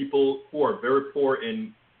those people who are very poor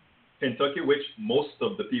in Kentucky, which most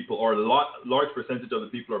of the people, or a large percentage of the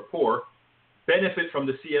people are poor, benefit from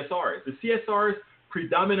the CSRs. The CSRs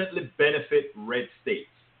predominantly benefit red states,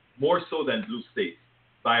 more so than blue states,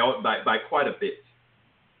 by quite a bit.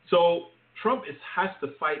 So Trump has to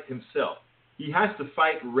fight himself. He has to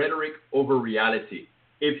fight rhetoric over reality.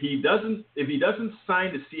 If he doesn't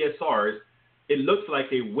sign the CSRs, it looks like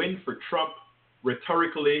a win for Trump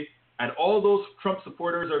rhetorically, and all those Trump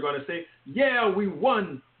supporters are going to say, yeah, we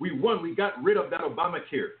won, we got rid of that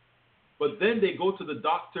Obamacare. But then they go to the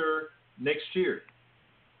doctor next year,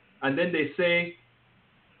 and then they say,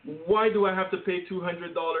 why do I have to pay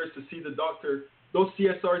 $200 to see the doctor? Those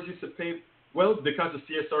CSRs used to pay. Well, because the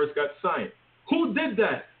CSRs got signed. Who did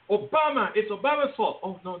that? Obama. It's Obama's fault.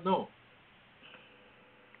 Oh, no.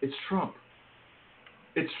 It's Trump.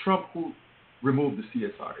 It's Trump who removed the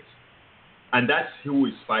CSRs. And that's who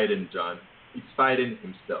he's fighting, John. He's fighting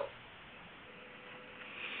himself.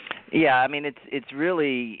 Yeah, I mean, it's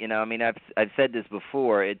really, I've said this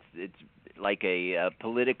before. It's like a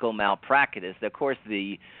political malpractice. Of course,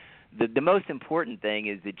 the most important thing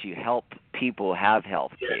is that you help people have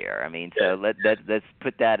health care. I mean, so let's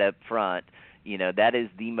put that up front. That is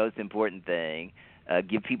the most important thing.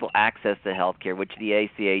 Give people access to health care, which the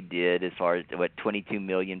ACA did as far as 22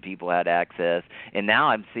 million people had access. And now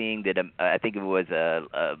I'm seeing that I think it was a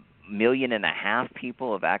 1.5 million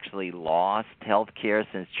people have actually lost health care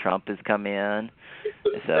since Trump has come in.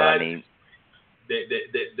 So, I mean,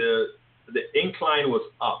 the incline was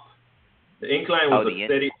up. The incline was a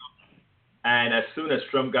steady up. And as soon as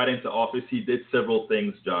Trump got into office, he did several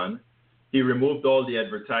things, John. He removed all the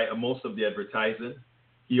most of the advertising.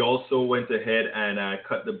 He also went ahead and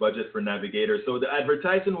cut the budget for Navigator. So the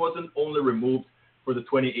advertising wasn't only removed for the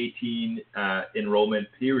 2018 enrollment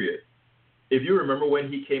period. If you remember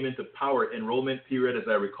when he came into power, enrollment period, as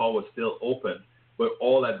I recall, was still open, but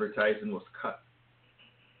all advertising was cut.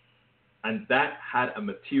 And that had a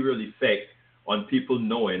material effect on people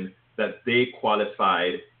knowing that they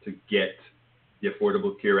qualified to get the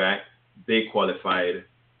Affordable Care Act. They qualified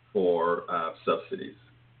for subsidies.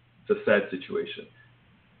 It's a sad situation.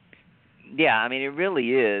 Yeah, I mean it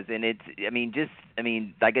really is, and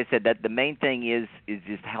like I said, that the main thing is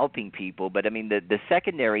just helping people, but I mean the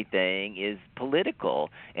secondary thing is political,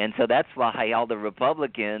 and so that's why all the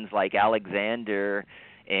Republicans like Alexander,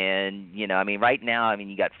 and I mean right now, I mean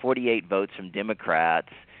you got 48 votes from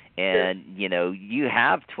Democrats, and you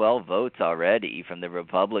have 12 votes already from the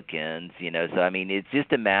Republicans, so I mean it's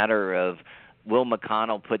just a matter of will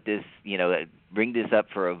McConnell put this, bring this up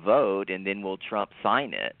for a vote, and then will Trump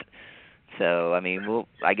sign it? So I mean,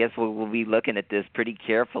 I guess we'll be looking at this pretty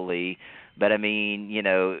carefully. But I mean,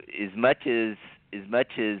 as much as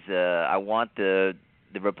I want the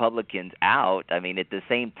Republicans out, I mean, at the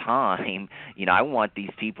same time, I want these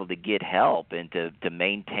people to get help and to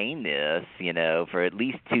maintain this, for at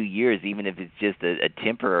least 2 years, even if it's just a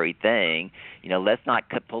temporary thing. Let's not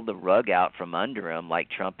pull the rug out from under them like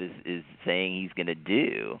Trump is saying he's going to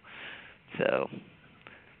do. So.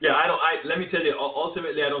 Yeah, let me tell you,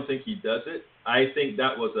 ultimately, I don't think he does it. I think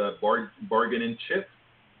that was a bargaining chip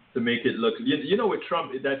to make it look. With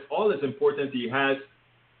Trump, that's all as important.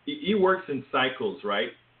 He works in cycles, right?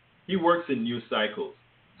 He works in news cycles.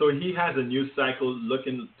 So he has a news cycle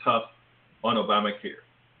looking tough on Obamacare,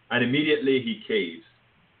 and immediately he caves.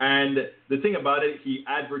 And the thing about it, he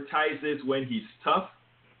advertises when he's tough,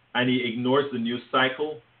 and he ignores the news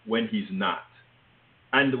cycle when he's not.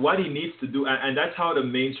 And what he needs to do, and that's how the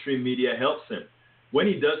mainstream media helps him. When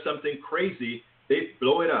he does something crazy, they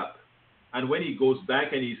blow it up. And when he goes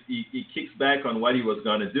back and he kicks back on what he was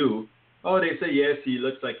going to do, they say, yes, he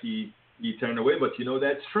looks like he turned away, but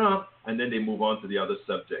that's Trump. And then they move on to the other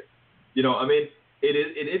subject. I mean,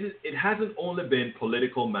 it hasn't only been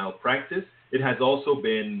political malpractice. It has also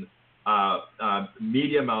been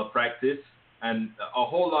media malpractice, and a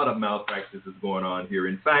whole lot of malpractice is going on here.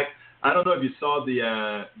 In fact, I don't know if you saw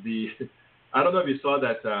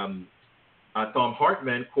that Thom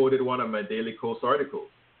Hartmann quoted one of my Daily Kos articles.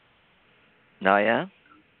 Oh yeah.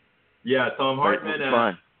 Yeah, Thom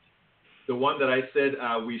Hartmann. The one that I said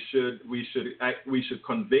we should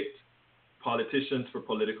convict politicians for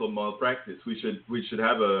political malpractice. We should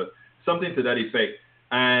have something to that effect.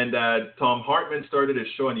 And Thom Hartmann started a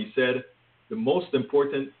show, and he said the most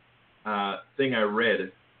important thing I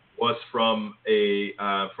read was from an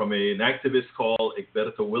activist called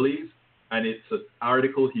Egberto Willies, and it's an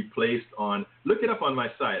article he placed on. Look it up on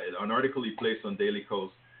my site. An article he placed on Daily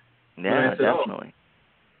Kos. Yeah, said, definitely.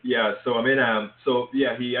 Yeah. So I mean,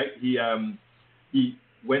 he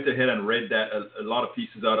went ahead and read that a lot of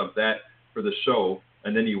pieces out of that for the show,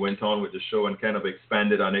 and then he went on with the show and kind of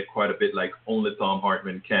expanded on it quite a bit, like only Thom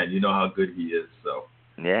Hartmann can. You know how good he is. So.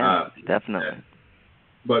 Yeah, definitely. Yeah.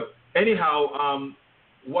 But anyhow,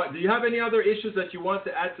 what do you have any other issues that you want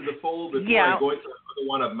to add to the fold before I go into another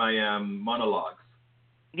one of my monologues?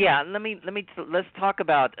 Yeah, let's talk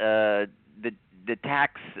about the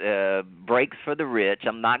tax breaks for the rich.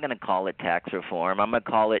 I'm not going to call it tax reform. I'm going to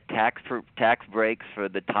call it tax breaks for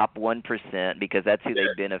the top 1% because that's who they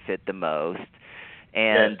benefit the most.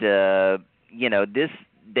 And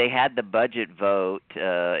they had the budget vote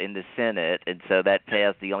in the Senate, and so that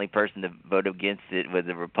passed. The only person to vote against it was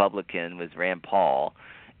a Republican, was Rand Paul.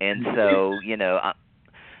 And so,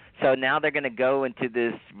 so now they're going to go into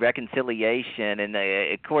this reconciliation, and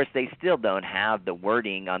of course they still don't have the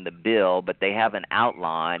wording on the bill, but they have an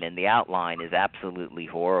outline, and the outline is absolutely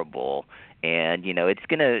horrible. And, it's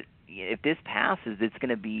going to, if this passes, it's going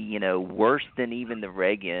to be, worse than even the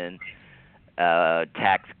Reagan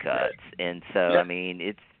tax cuts. And so, I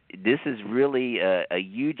mean, this is really a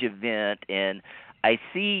huge event, and I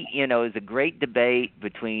see, it was a great debate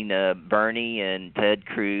between Bernie and Ted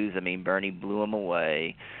Cruz. I mean, Bernie blew him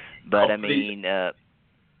away. But, I mean, I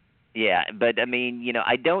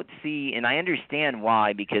don't see, and I understand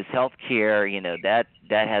why, because health care, that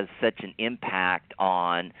has such an impact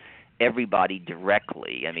on everybody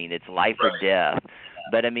directly. I mean, it's life or death.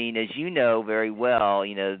 But, I mean, as you know very well,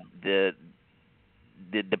 the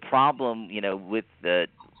problem, with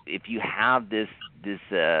if you have this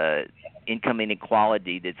income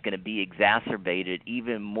inequality that's going to be exacerbated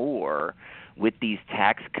even more with these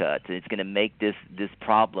tax cuts, and it's going to make this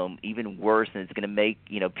problem even worse, and it's going to make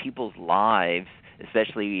people's lives,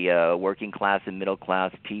 especially working class and middle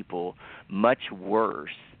class people, much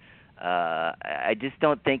worse. I just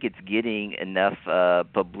don't think it's getting enough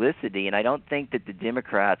publicity, and I don't think that the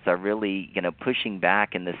Democrats are really pushing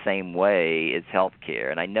back in the same way as health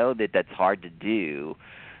care. And I know that that's hard to do,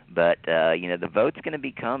 but the vote's going to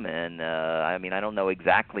be coming. I mean, I don't know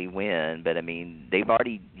exactly when, but I mean, they've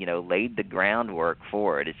already laid the groundwork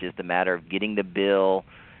for it. It's just a matter of getting the bill,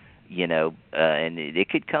 and it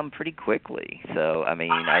could come pretty quickly. So I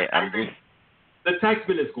mean, I'm just. The tax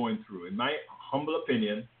bill is going through. In my humble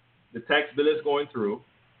opinion, the tax bill is going through.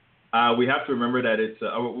 We have to remember that it's.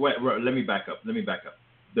 Let me back up.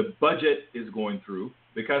 The budget is going through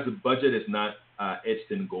because the budget is not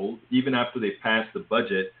etched in gold. Even after they pass the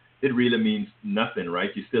budget, it really means nothing, right?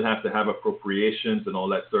 You still have to have appropriations and all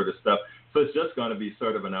that sort of stuff. So it's just going to be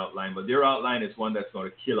sort of an outline. But their outline is one that's going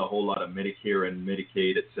to kill a whole lot of Medicare and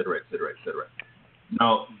Medicaid, et cetera, et cetera, et cetera.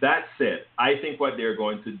 Now, that said, I think what they're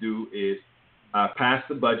going to do is pass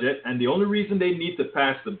the budget. And the only reason they need to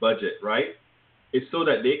pass the budget, right, is so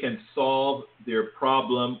that they can solve their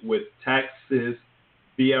problem with taxes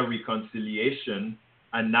via reconciliation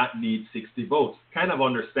and not need 60 votes. Kind of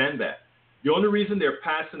understand that. The only reason they're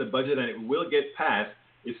passing the budget, and it will get passed,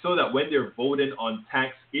 is so that when they're voting on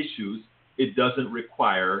tax issues, it doesn't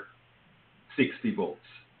require 60 votes.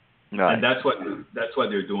 Right. And that's what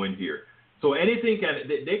they're doing here. So anything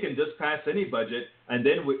they can just pass any budget, and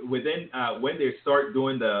then within when they start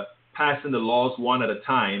doing passing the laws one at a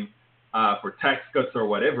time for tax cuts or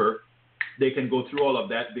whatever, they can go through all of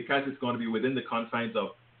that because it's going to be within the confines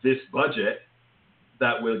of this budget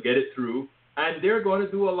that will get it through. And they're going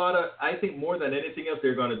to do a lot of, I think more than anything else,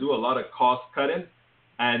 they're going to do a lot of cost cutting.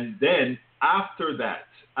 And then after that,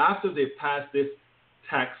 after they pass this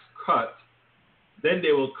tax cut, then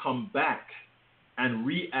they will come back and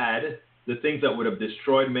re-add the things that would have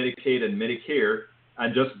destroyed Medicaid and Medicare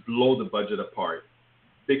and just blow the budget apart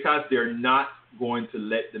because they're not going to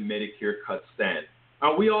let the Medicare cut stand.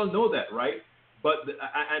 And we all know that, right?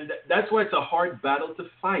 And that's why it's a hard battle to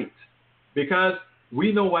fight because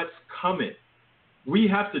we know what's coming. We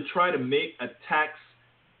have to try to make a tax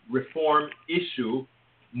reform issue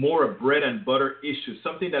more a bread and butter issue,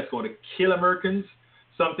 something that's going to kill Americans,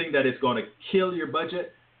 something that is going to kill your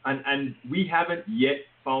budget. And we haven't yet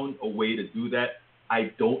found a way to do that.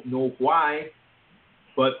 I don't know why,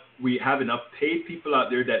 but we have enough paid people out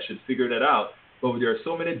there that should figure that out. But there are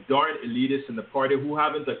so many darn elitists in the party who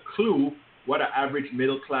haven't a clue what an average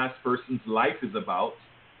middle-class person's life is about,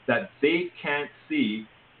 that they can't see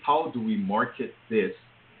how do we market this.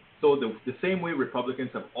 So the same way Republicans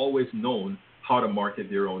have always known how to market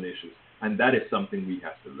their own issues. And that is something we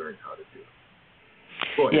have to learn how to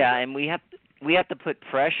do. Yeah, and we have to put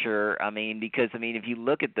pressure. I mean, because if you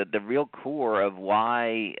look at the real core of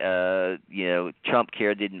why Trump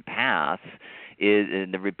Care didn't pass,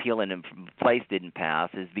 and the repeal and replace didn't pass,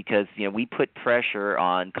 is because we put pressure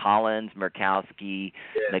on Collins, Murkowski,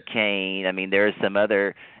 McCain. I mean, there's some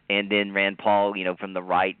other, and then Rand Paul, from the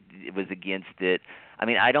right was against it. I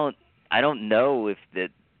mean, I don't know if that.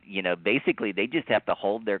 Basically they just have to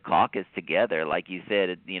hold their caucus together. Like you said,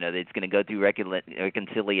 it's going to go through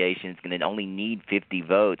reconciliation. It's going to only need 50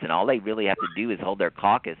 votes, and all they really have to do is hold their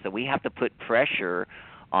caucus. So we have to put pressure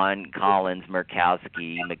on Collins,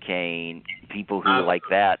 Murkowski, McCain, people who like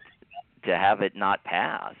that to have it not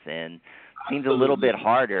pass. And it seems a little bit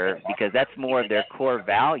harder because that's more of their core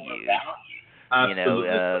values.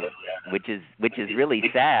 Which is really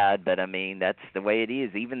sad, but I mean that's the way it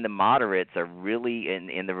is. Even the moderates are really,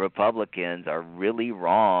 and the Republicans are really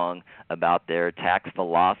wrong about their tax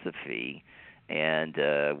philosophy, and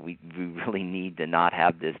we really need to not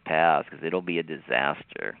have this pass because it'll be a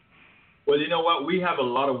disaster. Well, you know what? We have a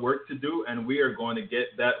lot of work to do, and we are going to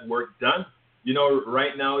get that work done.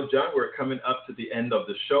 Right now, John, we're coming up to the end of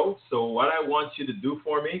the show. So what I want you to do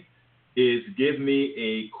for me is give me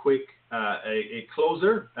a quick a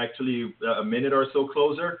closer, actually a minute or so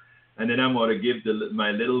closer, and then I'm going to give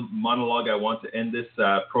my little monologue I want to end this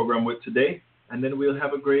program with today, and then we'll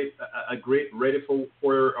have a great ready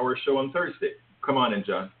for our show on Thursday. Come on in,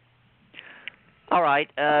 John. All right,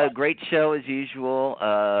 great show as usual.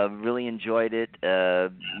 Really enjoyed it.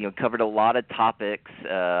 Covered a lot of topics.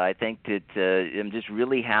 I think that I'm just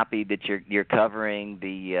really happy that you're covering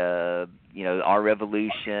the our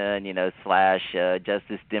revolution, /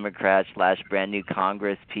 Justice Democrats / brand new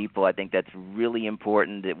Congress people. I think that's really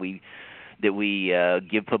important that we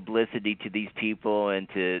give publicity to these people and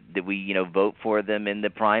that we vote for them in the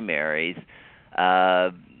primaries.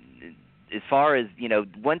 As far as,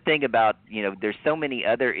 one thing about, there's so many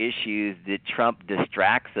other issues that Trump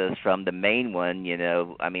distracts us from the main one,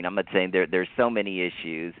 I'm not saying there's so many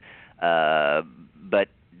issues, but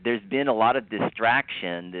there's been a lot of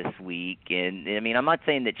distraction this week, and I'm not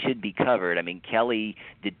saying that should be covered. Kelly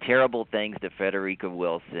did terrible things to Frederica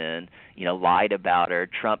Wilson, lied about her.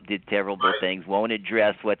 Trump did terrible things, won't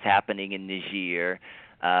address what's happening in Niger.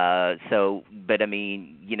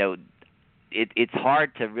 It's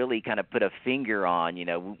hard to really kind of put a finger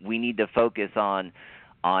on. We need to focus on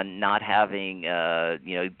not having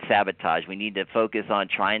sabotage. We need to focus on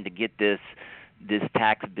trying to get this this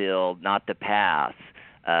tax bill not to pass.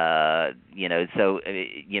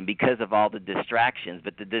 Because of all the distractions,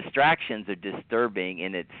 but the distractions are disturbing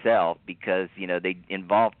in itself because, they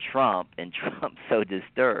involve Trump, and Trump's so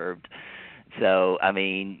disturbed. So,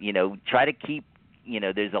 try to keep,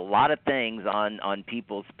 there's a lot of things on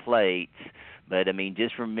people's plates, but,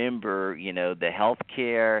 just remember, the health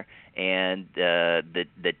care and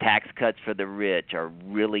the tax cuts for the rich are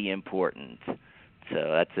really important.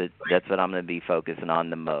 So that's what I'm going to be focusing on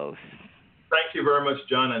the most. Thank you very much,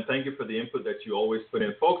 John, and thank you for the input that you always put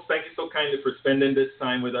in. Folks, thank you so kindly for spending this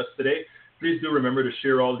time with us today. Please do remember to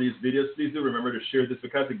share all these videos. Please do remember to share this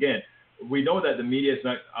because, again, we know that the media is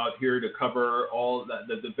not out here to cover all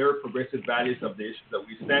the very progressive values of the issues that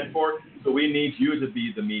we stand for. So we need you to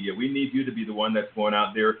be the media. We need you to be the one that's going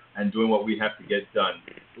out there and doing what we have to get done.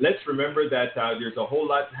 Let's remember that there's a whole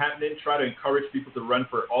lot happening. Try to encourage people to run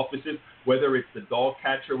for offices, whether it's the dog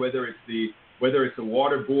catcher, whether it's the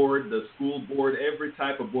water board, the school board, every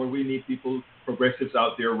type of board. We need people, progressives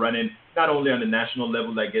out there running, not only on the national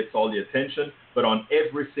level that gets all the attention, but on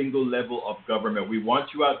every single level of government. We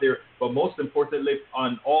want you out there, but most importantly,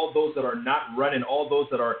 on all those that are not running, all those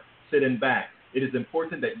that are sitting back. It is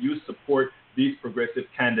important that you support these progressive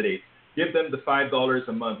candidates. Give them the $5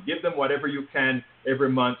 a month. Give them whatever you can every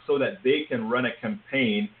month so that they can run a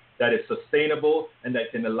campaign that is sustainable and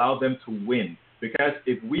that can allow them to win. Because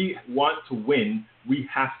if we want to win, we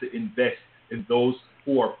have to invest in those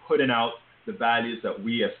who are putting out the values that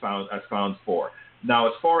we have found for. Now,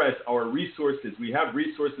 as far as our resources, we have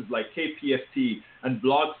resources like KPFT and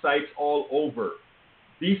blog sites all over.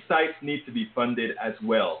 These sites need to be funded as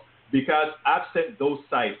well. Because absent those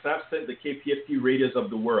sites, absent the KPFT radios of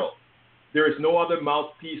the world, there is no other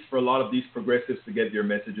mouthpiece for a lot of these progressives to get their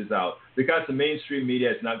messages out because the mainstream media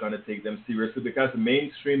is not going to take them seriously because the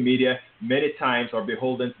mainstream media many times are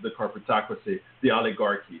beholden to the corporatocracy, the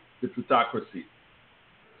oligarchy, the plutocracy.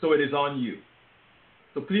 So it is on you.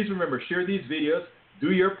 So please remember, share these videos,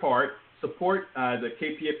 do your part, support the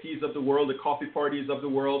KPFTs of the world, the coffee parties of the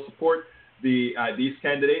world, support these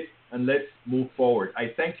candidates, and let's move forward.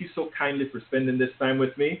 I thank you so kindly for spending this time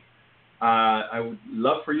with me. I would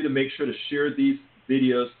love for you to make sure to share these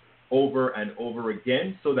videos over and over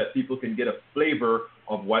again so that people can get a flavor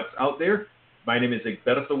of what's out there. My name is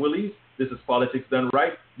Egberto Willies. This is Politics Done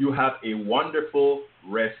Right. You have a wonderful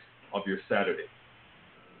rest of your Saturday.